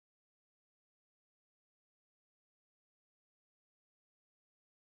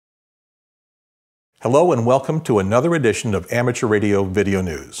Hello and welcome to another edition of Amateur Radio Video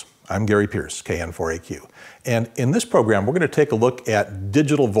News. I'm Gary Pierce, KN4AQ. And in this program, we're going to take a look at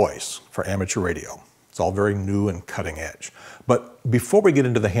digital voice for amateur radio. It's all very new and cutting edge. But before we get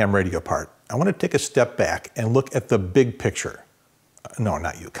into the ham radio part, I want to take a step back and look at the big picture. No,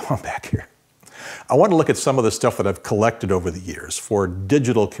 not you. Come on back here. I want to look at some of the stuff that I've collected over the years for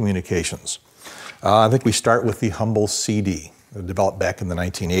digital communications. I think we start with the humble CD, developed back in the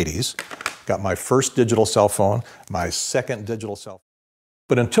 1980s. Got my first digital cell phone, my second digital cell phone.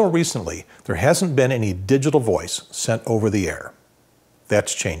 But until recently, there hasn't been any digital voice sent over the air.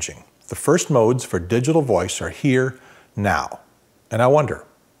 That's changing. The first modes for digital voice are here now. And I wonder,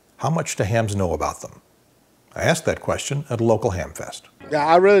 how much do hams know about them? I asked that question at a local ham fest. Yeah,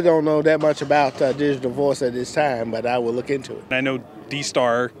 I really don't know that much about digital voice at this time, but I will look into it. I know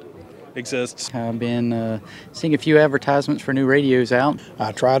D-Star exists. I've been seeing a few advertisements for new radios out.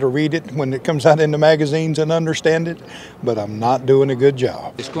 I try to read it when it comes out in the magazines and understand it, but I'm not doing a good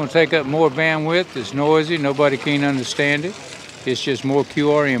job. It's going to take up more bandwidth. It's noisy. Nobody can understand it. It's just more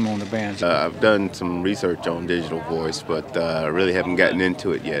QRM on the bands. I've done some research on digital voice, but I really haven't gotten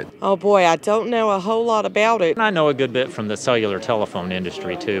into it yet. Oh boy, I don't know a whole lot about it. I know a good bit from the cellular telephone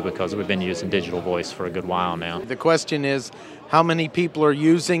industry too, because we've been using digital voice for a good while now. The question is, how many people are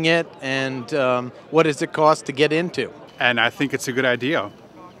using it, and what does it cost to get into? And I think it's a good idea.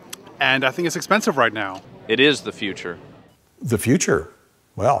 And I think it's expensive right now. It is the future. The future?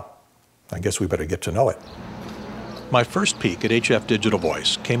 Well, I guess we better get to know it. My first peek at HF Digital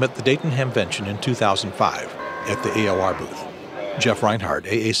Voice came at the Dayton Hamvention in 2005 at the AOR booth. Jeff Reinhardt,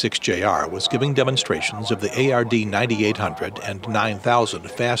 AA6JR, was giving demonstrations of the ARD 9800 and 9000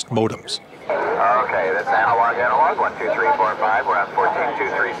 fast modems. Okay, that's analog, 1, 2, 3, 4, 5. We're on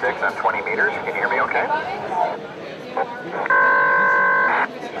 14,236 on 20 meters. Can you hear me okay?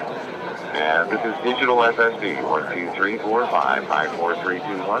 And this is digital FSD, 1, 2, 3, 4, 5, 5, 4, 3, 2,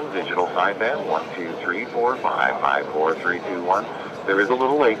 1. Digital sideband, 1, 2, 3, 4, 5, 5, 4, 3, 2, 1. There is a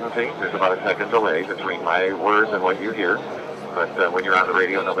little latency. There's about a second delay between my words and what you hear. But when you're on the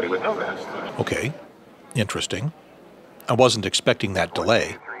radio, nobody would know that. Okay, interesting. I wasn't expecting that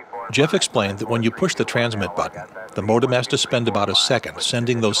delay. Jeff explained that when you push the transmit button, the modem has to spend about a second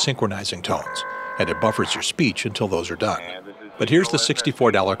sending those synchronizing tones, and it buffers your speech until those are done. But here's the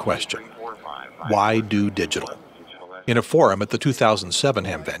 $64 question. Why do digital? In a forum at the 2007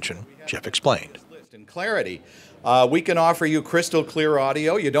 Hamvention, Jeff explained. Clarity. We can offer you crystal clear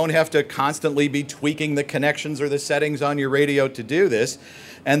audio. You don't have to constantly be tweaking the connections or the settings on your radio to do this.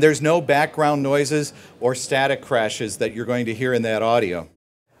 And there's no background noises or static crashes that you're going to hear in that audio.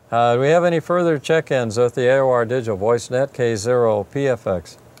 Do we have any further check-ins with the AOR Digital VoiceNet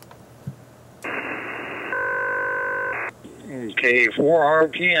K0PFX?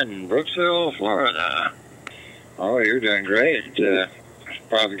 K4RPN, Brooksville, Florida. Oh, you're doing great.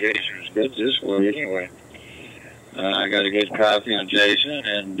 Propagation is good this way anyway. I got a good copy on Jason,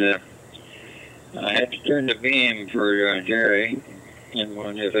 and I had to turn the beam for Jerry in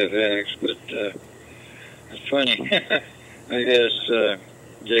one FFX, but it's funny. I guess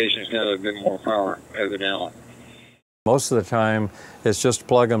Jason's got a bit more power, evidently. Most of the time, it's just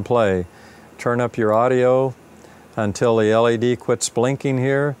plug and play. Turn up your audio until the LED quits blinking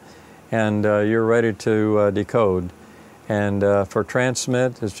here, and you're ready to decode. And for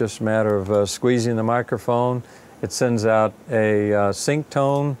transmit, it's just a matter of squeezing the microphone. It sends out a sync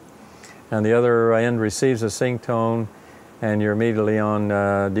tone, and the other end receives a sync tone, and you're immediately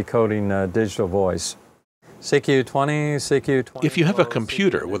on decoding digital voice. CQ20, CQ20. If you have a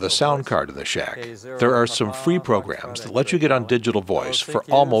computer with a sound card in the shack, there are some free programs that let you get on digital voice for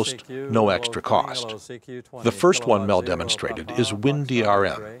almost no extra cost. The first one Mel demonstrated is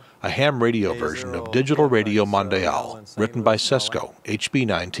WinDRM, a ham radio version of Digital Radio Mondial, written by Cisco,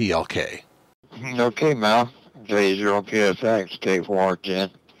 HB9TLK. Okay, Mel. J0PFX, K410.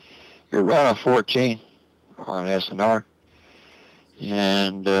 You're running 14 on SNR.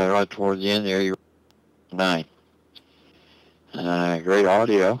 And right toward the end there, you're 9. Great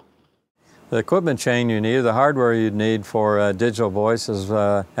audio. The equipment chain you need, the hardware you'd need for digital voice is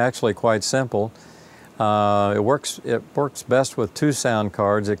actually quite simple. It works best with 2 sound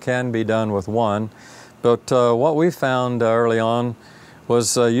cards. It can be done with 1. But what we found early on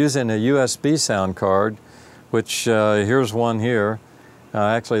was using a USB sound card, which here's one here.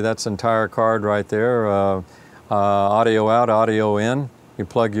 Actually, that's the entire card right there. Audio out, audio in. You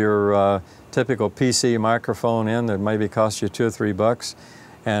plug your typical PC microphone in that maybe costs you $2 or $3,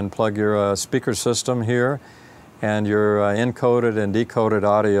 and plug your speaker system here, and your encoded and decoded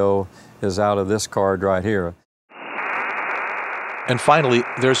audio is out of this card right here. And finally,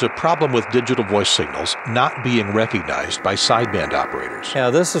 there's a problem with digital voice signals not being recognized by sideband operators. Yeah,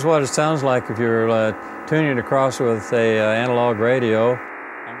 this is what it sounds like if you're tuning it across with a analog radio.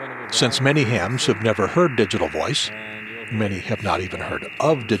 Since many hams have never heard digital voice, many have not even heard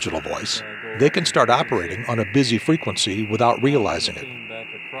of digital voice, they can start operating on a busy frequency without realizing it.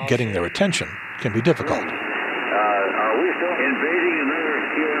 Getting their attention can be difficult. Are we still invading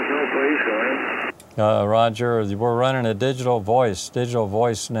another QSL place? Go ahead. Roger, we're running a digital voice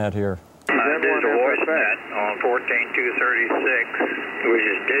net here. Digital voice net on 14236, which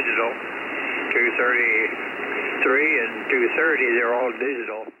is digital. 233 and 230, they're all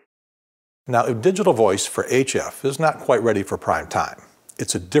digital. Now, if digital voice for HF is not quite ready for prime time,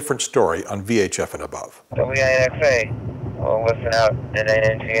 it's a different story on VHF and above. WINFA, we'll listen out at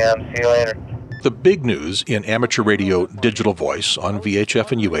NGM, see you later. The big news in amateur radio digital voice on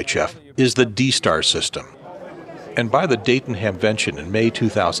VHF and UHF is the D-Star system. And by the Dayton Hamvention in May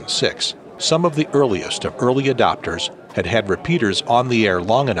 2006, some of the earliest of early adopters had repeaters on the air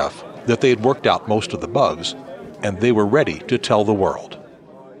long enough that they had worked out most of the bugs, and they were ready to tell the world.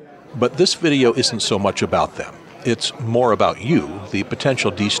 But this video isn't so much about them. It's more about you, the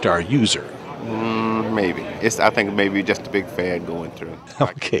potential D-Star user. Maybe. I think maybe just a big fad going through.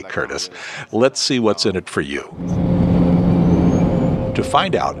 Okay, Curtis, let's see what's in it for you. To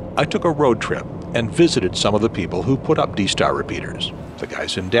find out, I took a road trip and visited some of the people who put up D-Star repeaters. The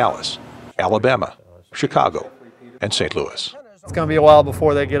guys in Dallas, Alabama, Chicago, and St. Louis. It's going to be a while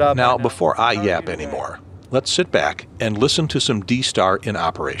before they get up. Now, before I yap anymore, let's sit back and listen to some D-Star in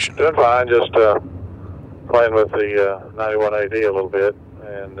operation. Doing fine, just playing with the 91AD a little bit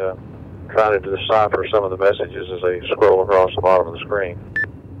and trying to decipher some of the messages as they scroll across the bottom of the screen.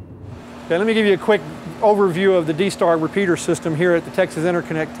 Okay, let me give you a quick overview of the D-Star repeater system here at the Texas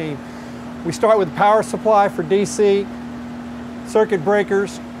Interconnect team. We start with power supply for DC, circuit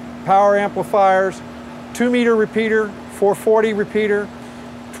breakers, power amplifiers, 2-meter repeater, 440 repeater,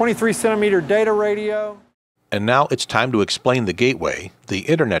 23-centimeter data radio. And now it's time to explain the gateway, the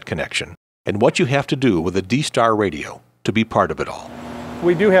internet connection, and what you have to do with a D-Star radio to be part of it all.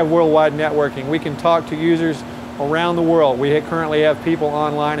 We do have worldwide networking. We can talk to users around the world. We currently have people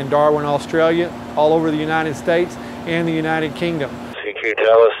online in Darwin, Australia, all over the United States and the United Kingdom. CQ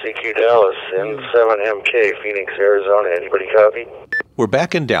Dallas, N7MK, Phoenix, Arizona. Anybody copy? We're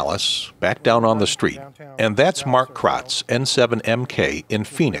back in Dallas, back down on the street, and that's Mark Kratz, N7MK, in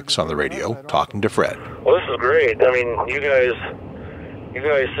Phoenix on the radio, talking to Fred. Well, this is great. I mean, you guys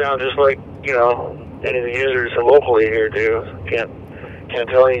sound just like, you know, any of the users locally here do. Can't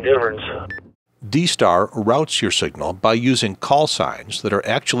tell any difference. D-Star routes your signal by using call signs that are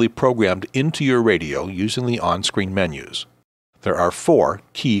actually programmed into your radio using the on-screen menus. There are 4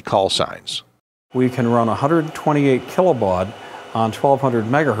 key call signs. We can run 128 kilobaud on 1200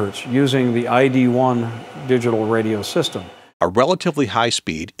 megahertz using the ID1 digital radio system. A relatively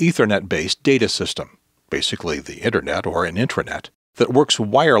high-speed Ethernet-based data system, basically the internet or an intranet, that works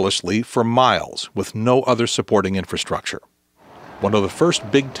wirelessly for miles with no other supporting infrastructure. One of the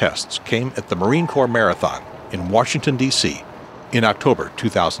first big tests came at the Marine Corps Marathon in Washington, D.C. in October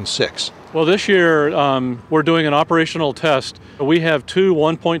 2006. Well, this year we're doing an operational test. We have 2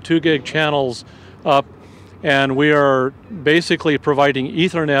 1.2 gig channels up, and we are basically providing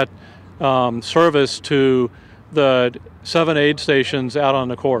Ethernet service to the 7 aid stations out on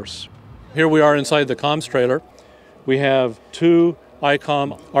the course. Here we are inside the comms trailer. We have 2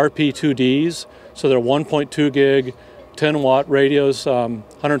 ICOM RP2Ds, so they're 1.2 gig, 10-watt radios,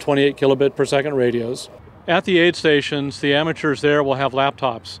 128 kilobit per second radios. At the aid stations, the amateurs there will have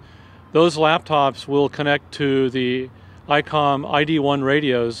laptops. Those laptops will connect to the ICOM ID1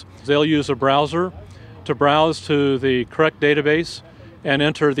 radios. They'll use a browser to browse to the correct database and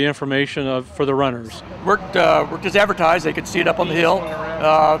enter the information for the runners. Worked as advertised. They could see it up on the hill.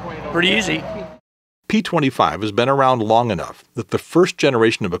 Pretty easy. P25 has been around long enough that the first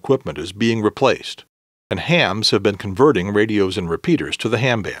generation of equipment is being replaced, and hams have been converting radios and repeaters to the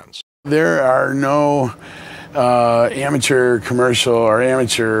ham bands. There are no amateur commercial or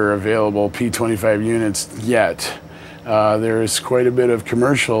amateur available P25 units yet. There is quite a bit of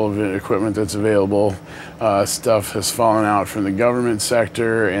commercial equipment that's available. Stuff has fallen out from the government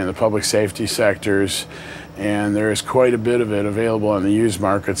sector and the public safety sectors, and there is quite a bit of it available on the used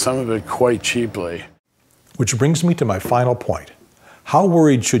market, some of it quite cheaply. Which brings me to my final point. How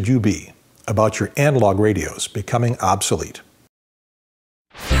worried should you be about your analog radios becoming obsolete?